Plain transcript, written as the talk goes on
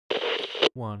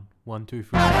One, one, two,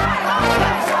 three.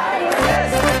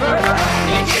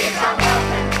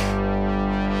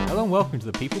 Hello and welcome to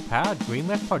the People Powered Green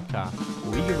Left podcast,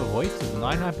 where we give a voice to the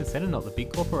 99% and not the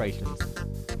big corporations.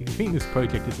 If you think this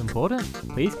project is important,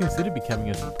 please consider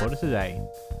becoming a supporter today.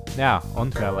 Now,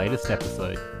 on to our latest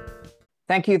episode.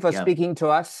 Thank you for speaking to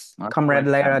us, Comrade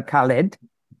Leila Khaled.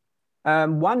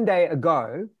 One day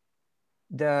ago,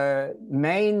 the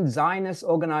main Zionist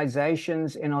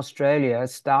organizations in Australia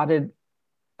started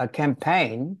a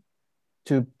campaign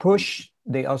to push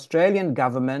the Australian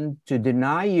government to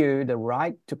deny you the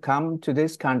right to come to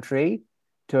this country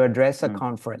to address a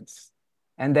conference.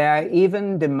 And they are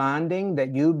even demanding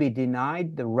that you be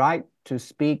denied the right to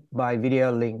speak by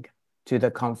video link to the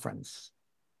conference.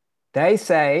 They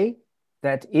say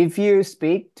that if you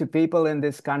speak to people in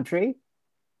this country,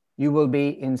 you will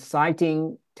be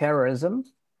inciting terrorism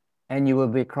and you will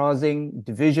be causing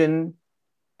division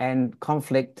and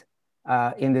conflict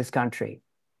in this country.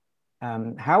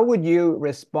 How would you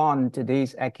respond to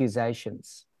these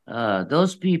accusations?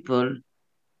 Those people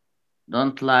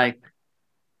don't like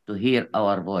to hear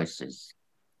our voices,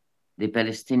 the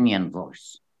Palestinian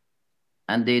voice,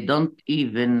 and they don't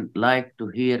even like to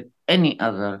hear any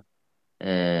other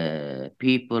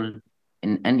people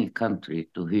in any country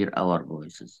to hear our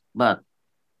voices. But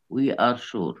we are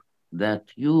sure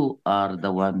that you are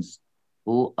the ones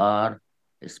who are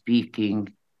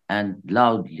speaking and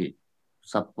loudly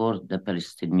support the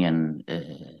Palestinian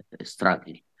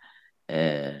struggle.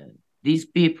 These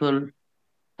people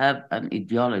have an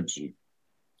ideology,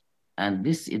 and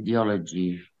this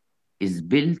ideology is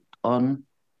built on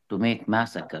to make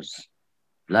massacres,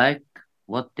 like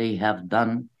what they have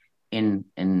done in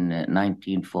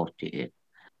 1948.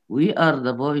 We are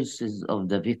the voices of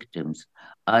the victims.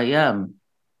 I'm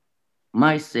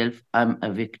a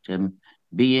victim,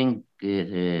 being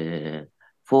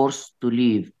forced to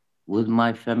leave with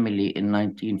my family in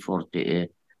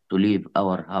 1948 to leave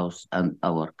our house and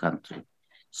our country.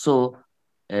 So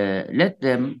let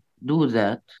them do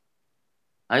that.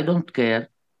 I don't care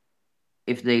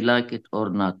if they like it or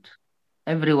not.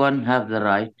 Everyone have the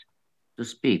right to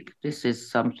speak. This is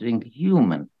something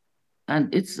human,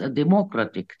 and it's a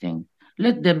democratic thing.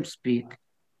 Let them speak,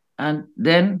 and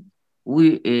then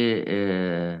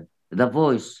the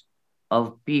voice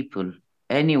of people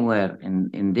anywhere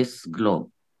in this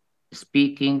globe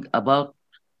speaking about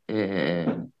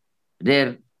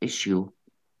their issue,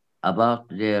 about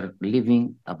their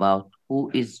living, about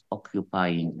who is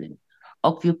occupying them.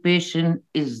 Occupation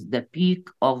is the peak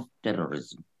of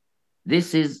terrorism.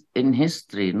 This is in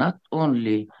history, not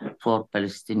only for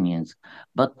Palestinians,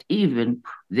 but even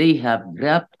they have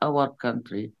grabbed our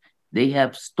country, they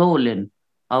have stolen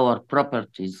our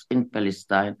properties in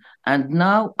Palestine, and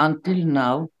now, until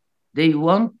now, they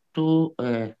want to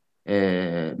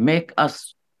make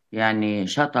us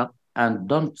shut up and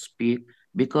don't speak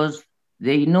because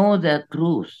they know the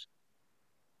truth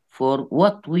for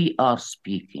what we are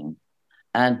speaking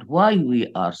and why we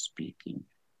are speaking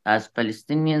as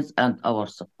Palestinians and our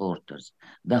supporters.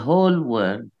 The whole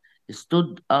world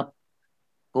stood up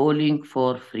calling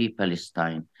for free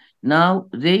Palestine. Now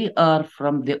they are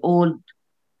from the old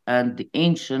and the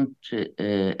ancient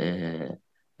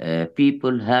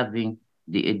people having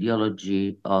the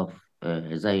ideology of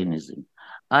Zionism.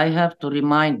 I have to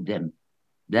remind them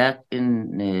that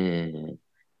in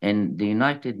the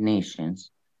United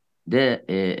Nations, the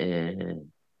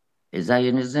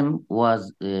Zionism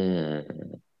was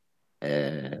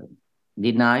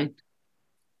denied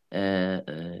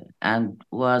and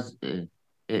was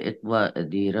it was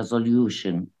the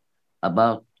resolution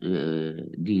about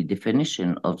the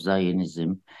definition of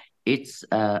Zionism. It's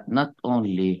not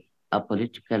only a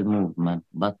political movement,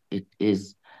 but it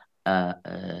is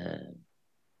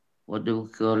what do we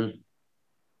call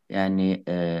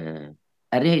a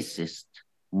racist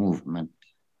movement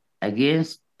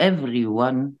against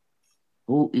everyone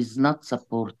who is not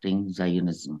supporting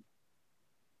Zionism.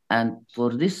 And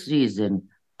for this reason,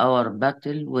 our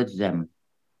battle with them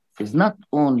is not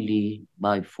only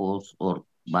by force or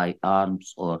by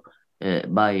arms or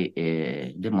by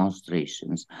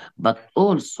demonstrations, but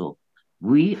also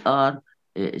we are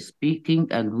speaking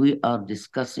and we are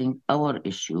discussing our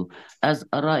issue as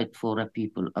a right for a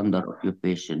people under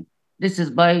occupation. This is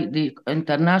by the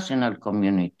international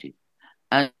community,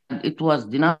 and it was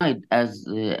denied as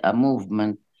a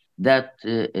movement that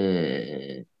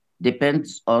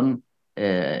depends on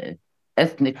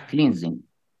ethnic cleansing.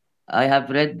 I have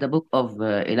read the book of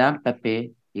Ilan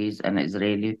Pappé. He's an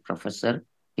Israeli professor.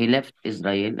 He left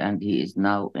Israel and he is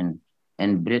now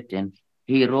in Britain.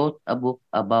 He wrote a book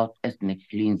about ethnic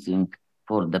cleansing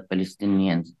for the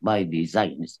Palestinians by the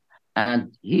Zionists.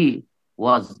 And he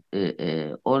was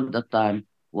all the time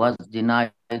was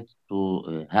denied to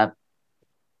have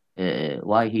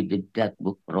why he did that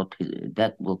book, wrote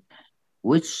that book,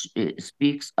 which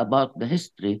speaks about the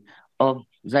history of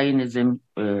Zionism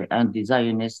and the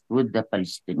Zionists with the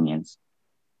Palestinians.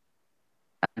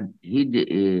 And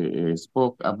he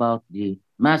spoke about the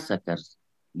massacres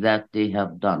that they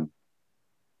have done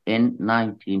in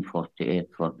 1948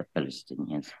 for the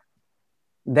Palestinians.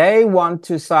 They want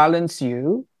to silence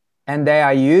you, and they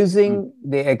are using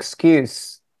the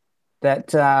excuse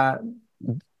that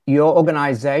your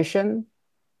organization,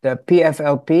 the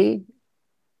PFLP,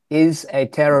 is a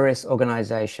terrorist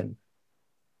organization.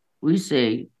 We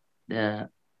say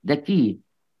the key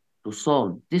to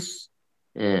solve this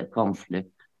conflict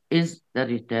is the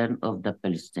return of the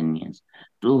Palestinians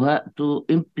to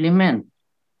implement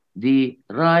the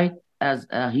right as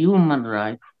a human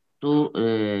right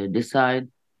to decide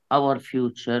our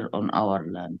future on our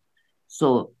land.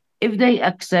 So if they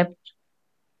accept,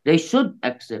 they should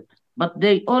accept, but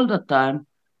they all the time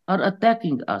are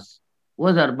attacking us,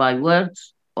 whether by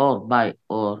words or by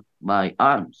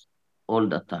arms, all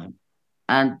the time.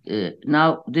 And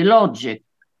now the logic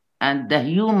and the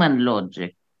human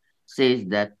logic says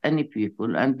that any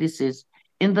people, and this is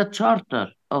in the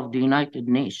Charter of the United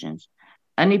Nations,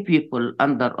 any people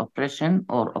under oppression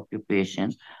or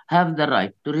occupation have the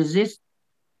right to resist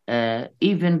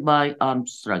even by armed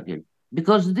struggle,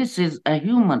 because this is a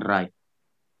human right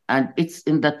and it's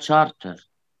in the Charter.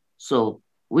 So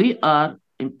we are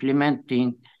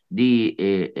implementing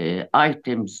the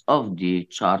items of the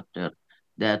Charter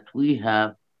that we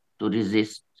have to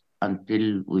resist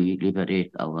until we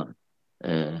liberate our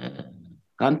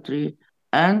country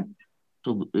and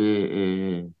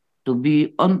to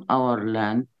be on our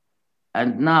land.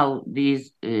 And now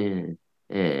these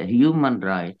human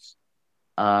rights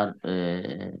are,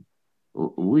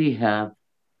 we have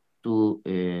to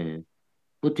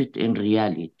put it in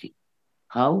reality.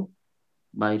 How?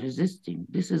 By resisting.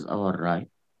 This is our right.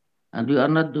 And we are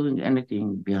not doing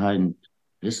anything behind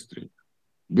history.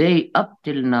 They, up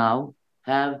till now,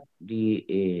 have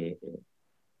the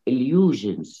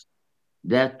illusions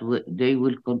that they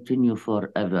will continue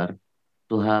forever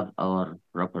to have our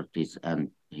properties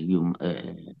and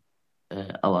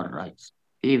our rights.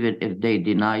 Even if they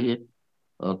deny it,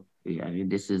 okay, I mean,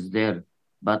 this is there.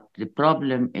 But the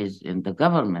problem is in the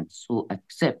governments who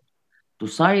accept to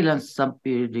silence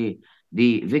the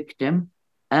victim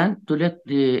and to let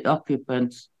the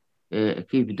occupants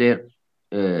keep their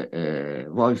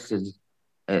voices.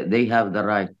 They have the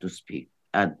right to speak,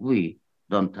 and we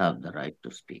don't have the right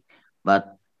to speak.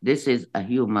 But this is a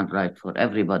human right for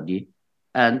everybody,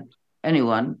 and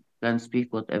anyone can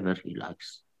speak whatever he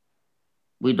likes.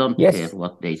 We don't care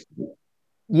what they say.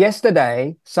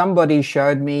 Yesterday, somebody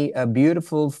showed me a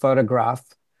beautiful photograph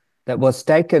that was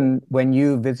taken when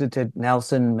you visited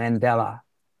Nelson Mandela.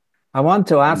 I want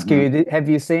to ask you, have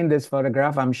you seen this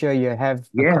photograph? I'm sure you have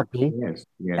a copy. Yes.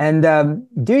 And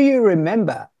do you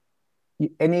remember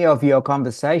any of your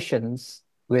conversations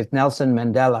with Nelson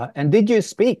Mandela? And did you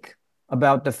speak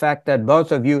about the fact that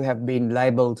both of you have been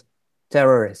labeled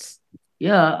terrorists?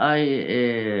 Yeah,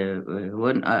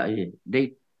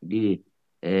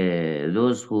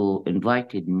 those who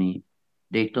invited me,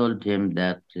 they told him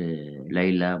that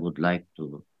Leila would like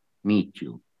to meet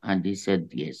you, and he said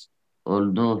yes,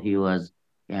 although he was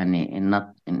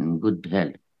not in good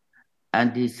health.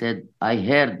 And he said, I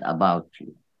heard about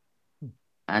you.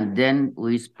 And then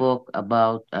we spoke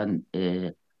about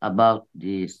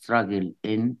the struggle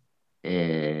in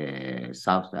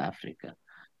South Africa,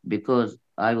 because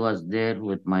I was there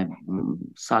with my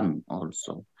son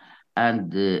also.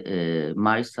 And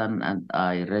my son and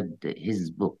I read his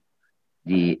book,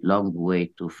 The Long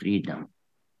Way to Freedom.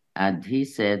 And he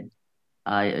said,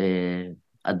 I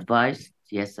advised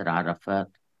Yasser Arafat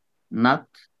not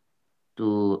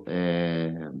to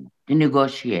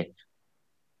negotiate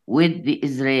with the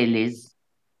Israelis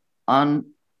on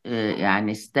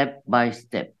step by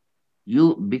step.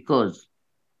 Because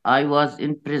I was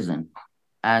in prison,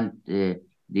 and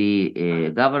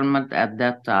the government at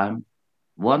that time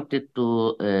wanted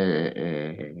to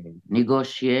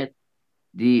negotiate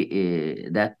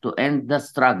that to end the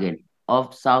struggle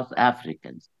of South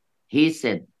Africans. He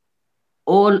said,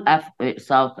 all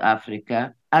South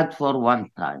Africa, and for one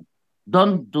time,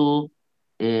 don't do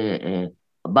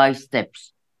by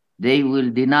steps. They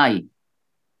will deny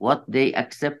what they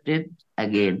accepted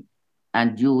again,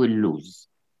 and you will lose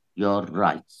your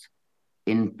rights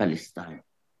in Palestine.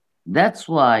 That's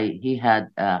why he had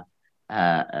a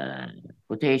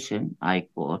quotation, I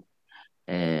quote,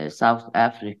 South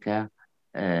Africa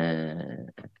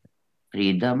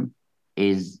freedom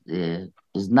is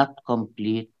not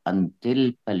complete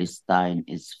until Palestine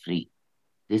is free.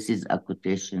 This is a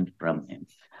quotation from him.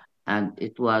 And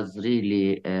it was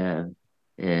really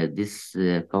this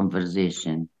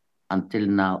conversation. Until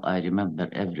now, I remember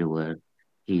every word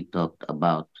he talked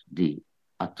about the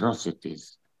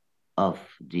atrocities of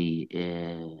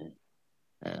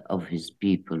his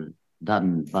people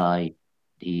done by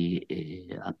the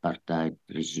apartheid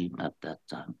regime at that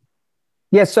time.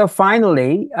 Yes. So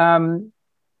finally,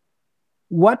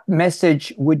 what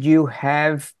message would you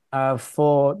have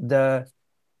for the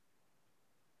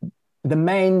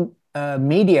main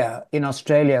media in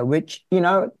Australia, which,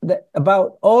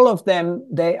 about all of them,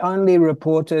 they only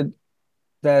reported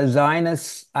the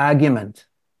Zionist argument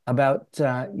about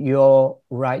your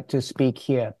right to speak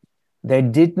here. They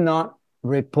did not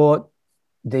report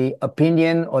the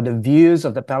opinion or the views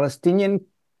of the Palestinian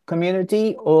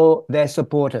community or their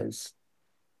supporters.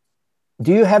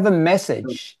 Do you have a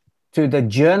message to the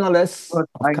journalists of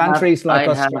countries like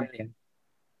Australia?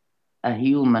 A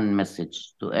human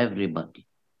message to everybody.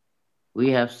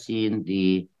 We have seen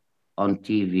on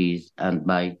TVs and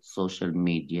by social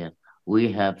media,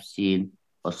 we have seen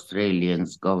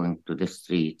Australians going to the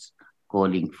streets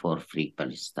calling for free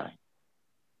Palestine.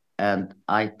 And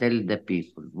I tell the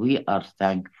people, we are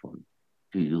thankful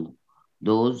to you,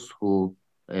 those who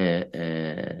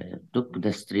took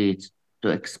the streets to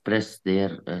express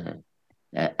their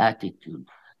attitude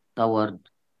toward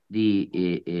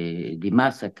the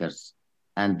massacres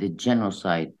and the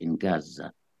genocide in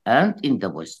Gaza and in the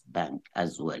West Bank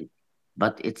as well.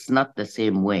 But it's not the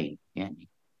same way.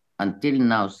 Until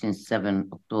now, since 7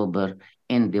 October,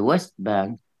 in the West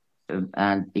Bank,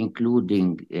 and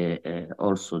including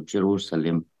also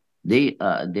Jerusalem, they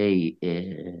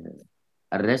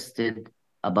arrested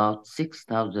about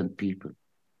 6,000 people.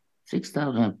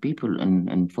 6,000 people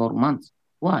in 4 months.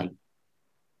 Why?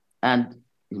 And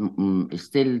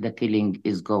still the killing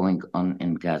is going on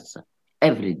in Gaza.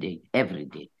 Every day.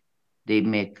 They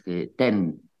make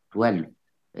 10, 12,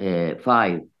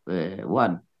 5,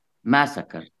 1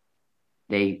 massacre.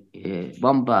 They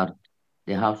bombard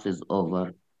the houses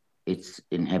over its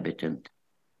inhabitant.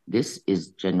 This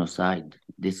is genocide.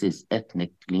 This is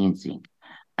ethnic cleansing.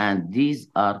 And these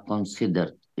are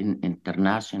considered in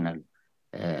international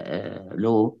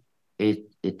law.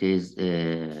 It is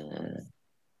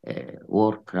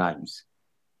war crimes.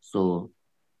 So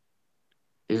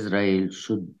Israel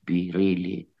should be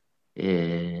really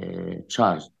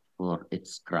charged for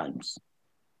its crimes.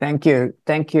 Thank you.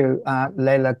 Thank you,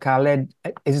 Leila Khaled.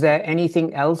 Is there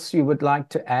anything else you would like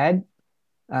to add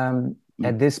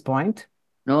at this point?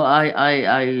 No,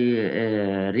 I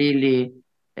really,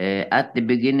 at the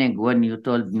beginning, when you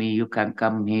told me you can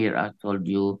come here, I told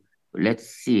you, let's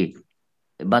see.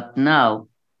 But now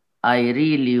I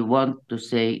really want to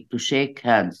shake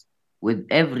hands with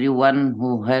everyone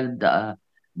who held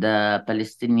the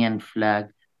Palestinian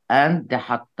flag and the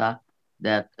hatta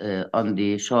that on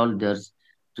the shoulders,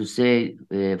 to say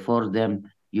for them,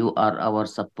 you are our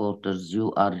supporters,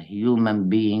 you are human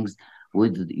beings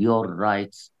with your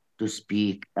rights to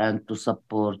speak and to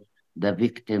support the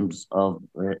victims of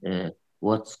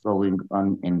what's going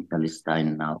on in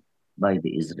Palestine now by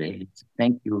the Israelis.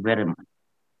 Thank you very much.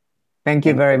 Thank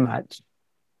you very much.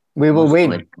 We will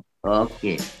win.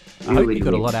 Okay. I hope you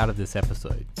got a lot out of this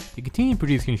episode. To continue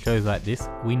producing shows like this,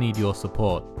 we need your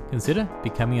support. Consider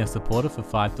becoming a supporter for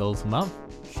 $5 a month,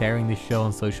 sharing this show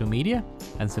on social media,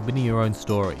 and submitting your own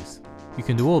stories. You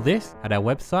can do all this at our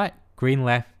website,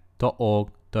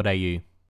 greenleft.org.au.